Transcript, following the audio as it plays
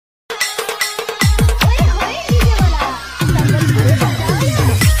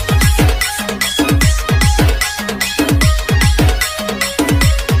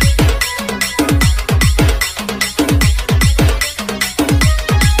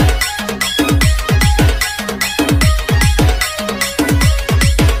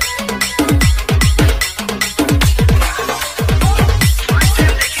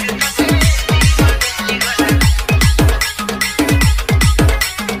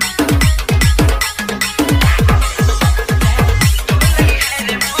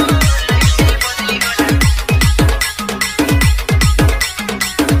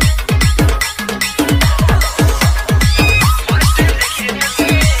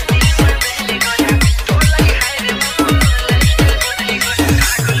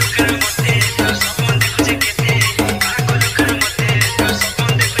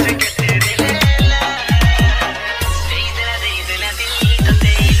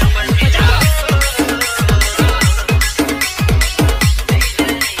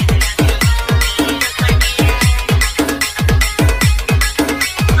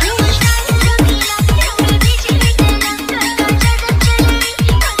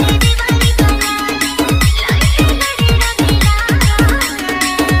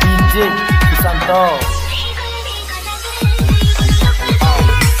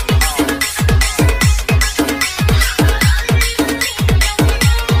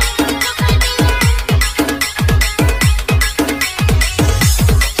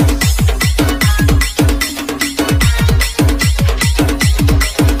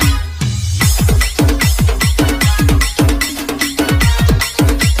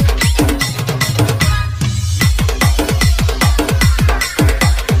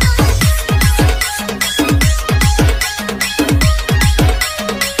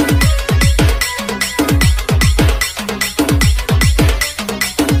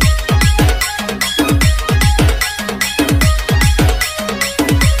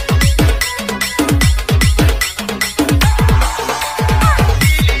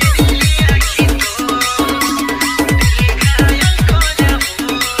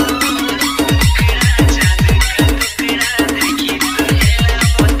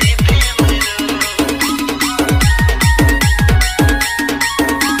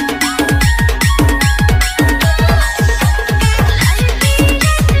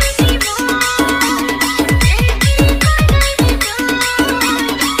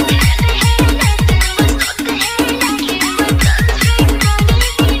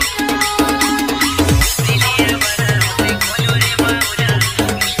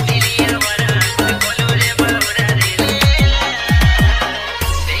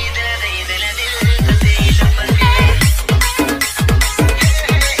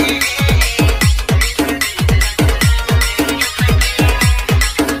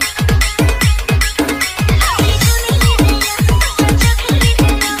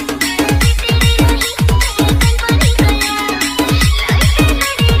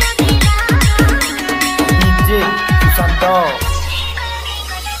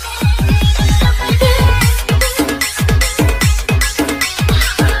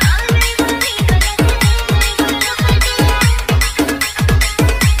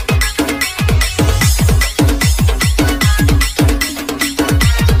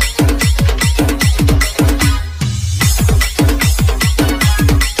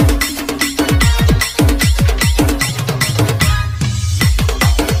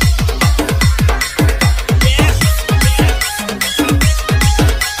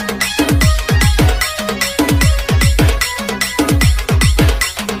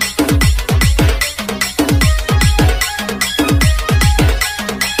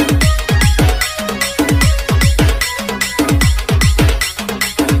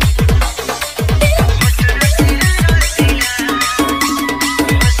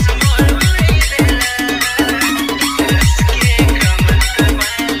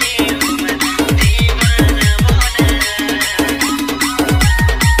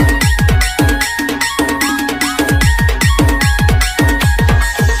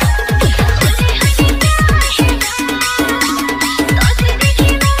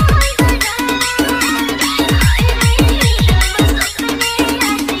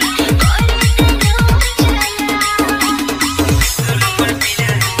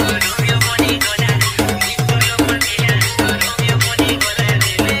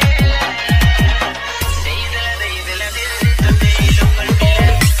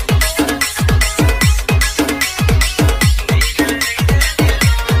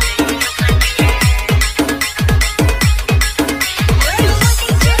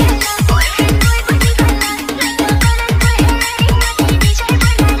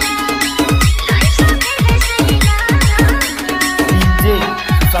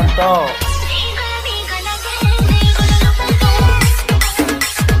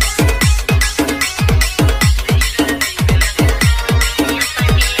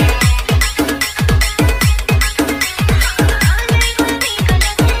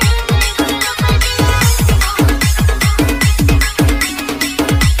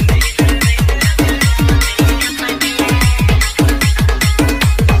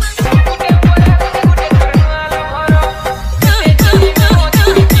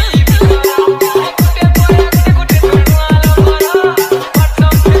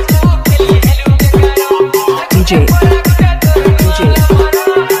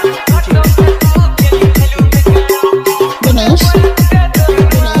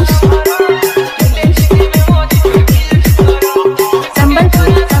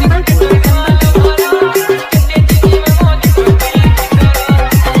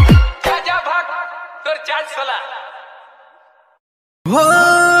हो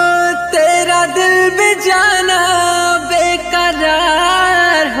तेरा दिल भी जाना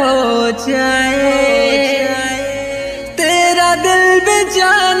बेकरार हो जाए, तेरा दिल भी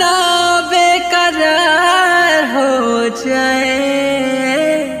जाना बेकरार हो जाए।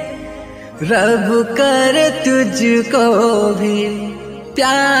 रब कर तुझको भी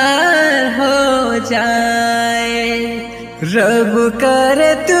प्यार हो जाए, रब कर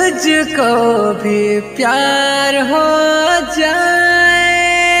तुझको भी प्यार हो जाए।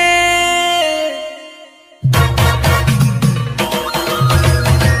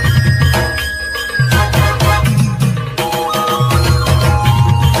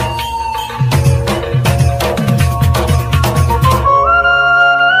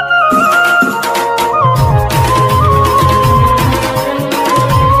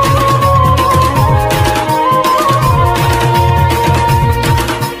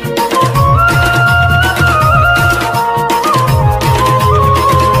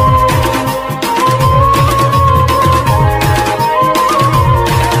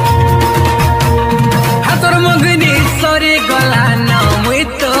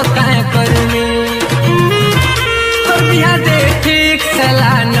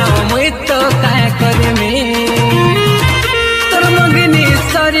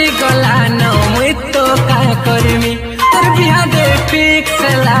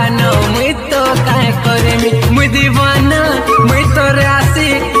 मुई दीवाना मुई तोर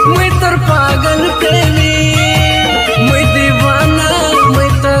आशिक मुई तोर पागल प्रेमी, मुई दीवाना मुई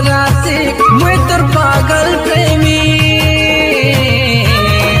तोर आशिक मुई तोर पागल प्रेमी।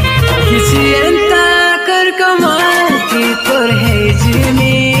 किसी एंता कर कमाल की तोर है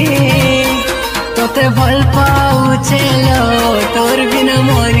जिमी, तोते भल पाऊचे लो तोर बिना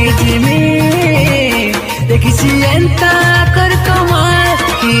मोरी जिमी। किसी एंता कर कमाल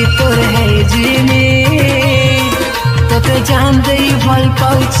की तोर है जिमी, तोते जान दे भल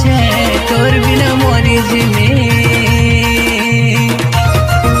पाऊचे तोर बिना मोरी जिमी।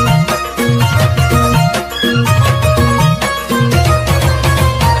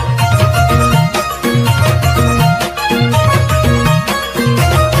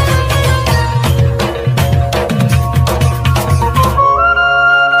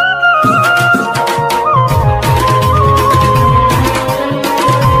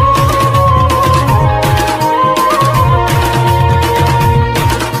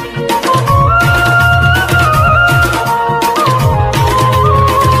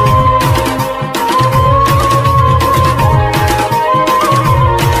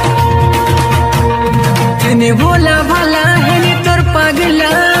 भोला भाला है नी तोर पागला,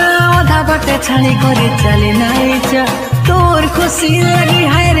 आधा बाटे छाली करे चले नाई जा। तोर खुशी लगी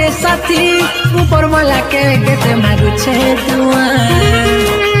है रे साथी, ऊपर वाला के केते मागु छे दुआ।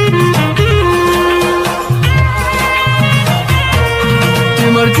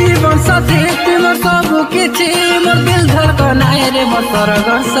 मोर जीवन साथी तुमर सब किछि, मोर दिल धड़कन आए रे मोर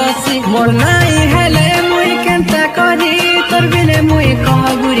सरगर सासी। मोर नाई हेले मुई केनता करी, तोर बिने मुई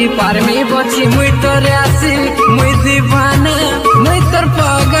कहगुरी पार में बची। मुई तोर आशिक मुई दीवाना मुई तोर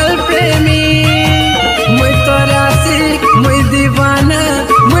पागल प्रेमी, मुई तोर आशिक मुई दीवाना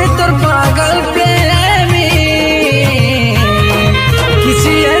मुई तोर पागल प्रेमी।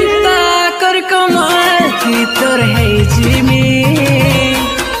 किसी एंता कर कमाल की तोर है जिमी,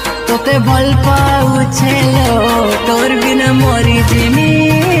 तोते भल पाऊचे लो तोर बिना मोरी जिमी।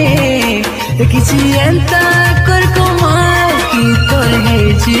 किसी एंता कर कमाल की तोर है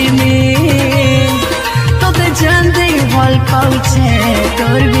जिमी, तोते जान दे भल पाऊचे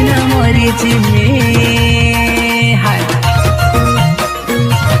तोर बिना मोरी जिमी। हाय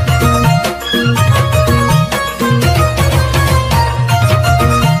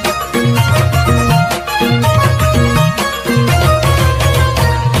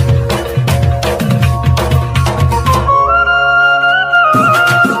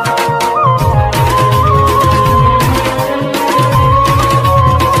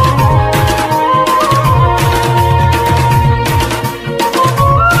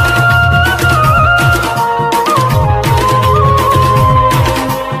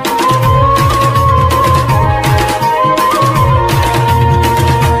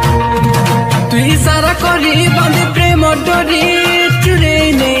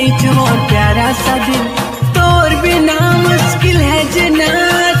तोर बिना मुश्किल है जना,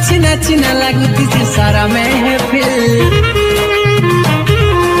 छिना छिना लगती थी सारा महफिल।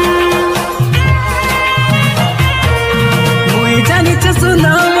 मुई जानी छ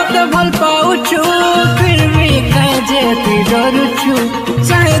सुना मत भल पाउछु, फिर भी काजे तू डरुछु।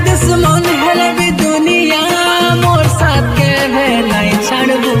 चाहे दुश्मन हेले भी दुनिया मोर साथ के भेलाई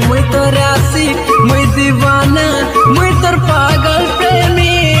छाड़बू। मुई तोर आशिक मुई दीवाना मुई तोर पागल।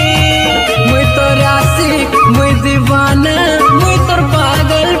 मुई दीवाना मुई तोर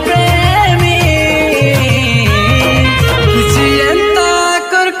पागल प्रेमी किसी एंता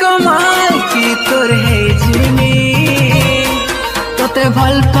कर कमाल की तोर है जिमी तोते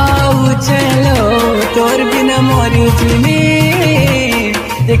भल पाऊ चलो तोर बिना मोरी जिमी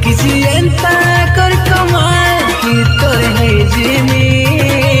किसी एंता कर कमाल की तोर है जिमी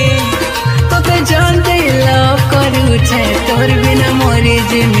तोते जान दे लव करू छे तोर बिना मोरी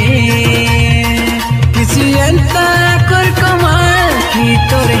जिमी किसी एंता कर कमाल की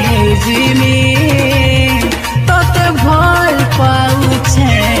तोर है जिमी तोते भल पाऊ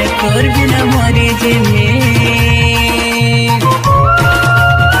छे तोर बिना मोरी जिमी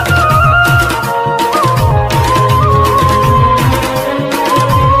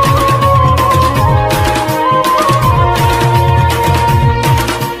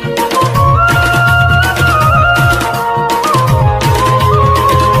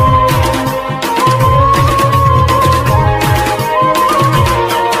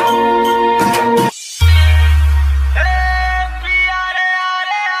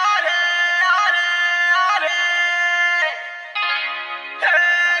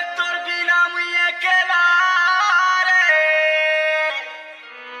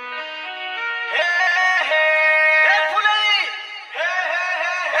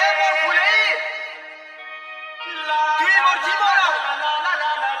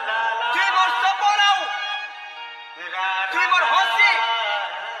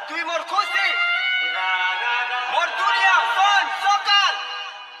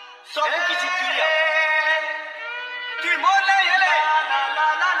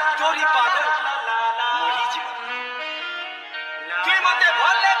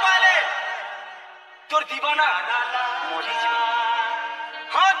তোর দিবানা মরি জীবন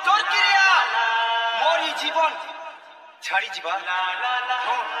হ্যাঁ তোর ক্রিয়া মরি জীবন ছাড়ি যা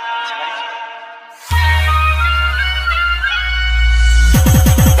ছাড়ি যা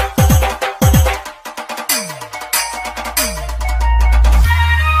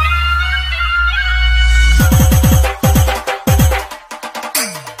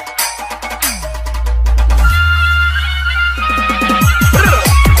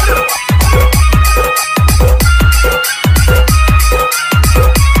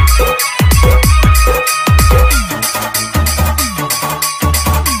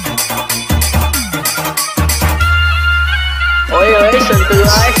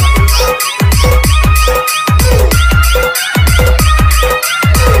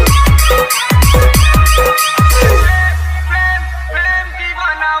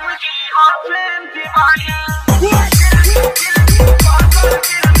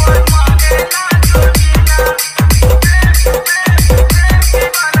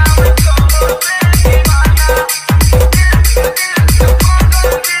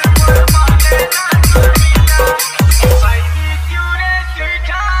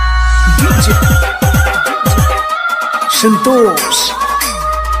संतोष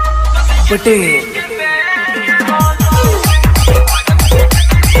पटेल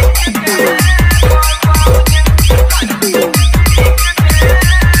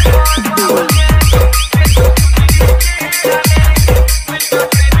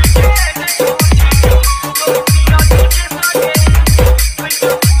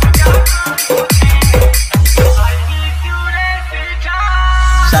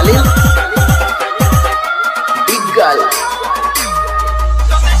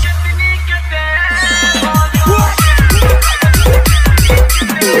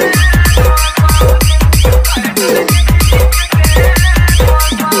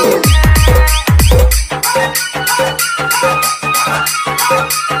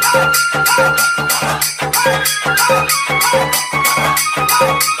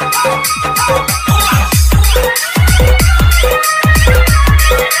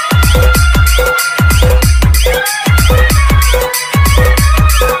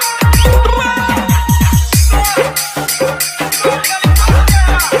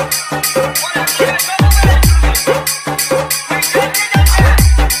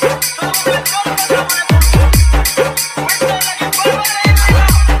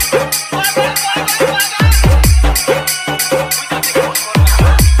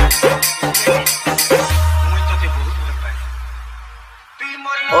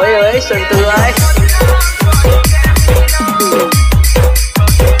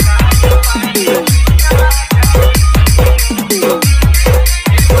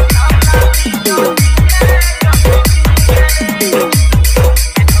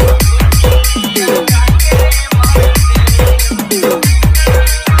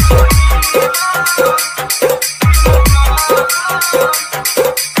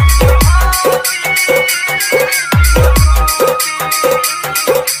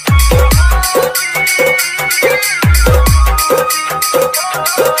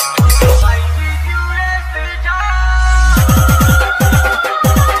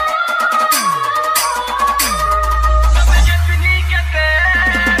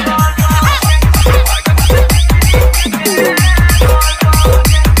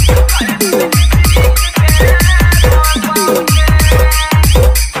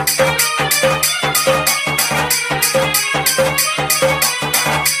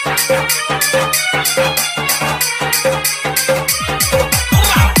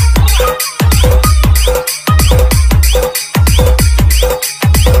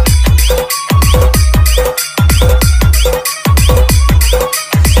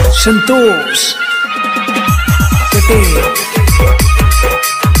संतोष पटेल।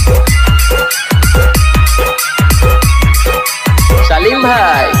 सलीम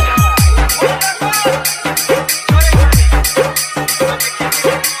भाई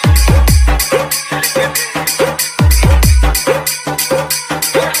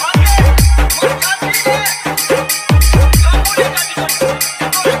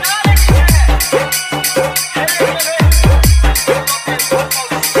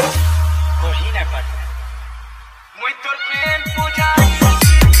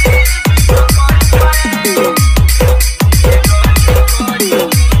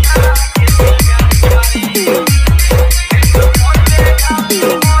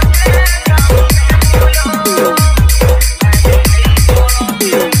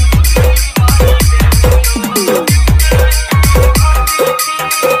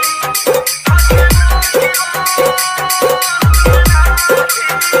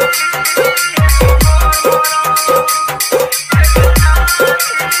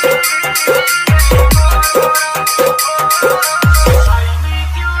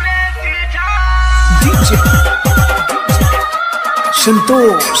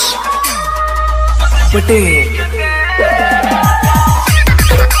संतोष पटेल।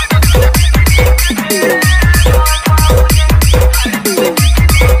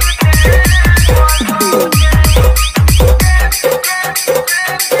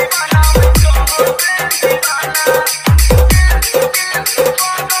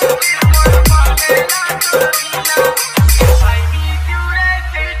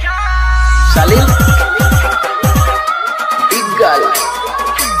 सलीम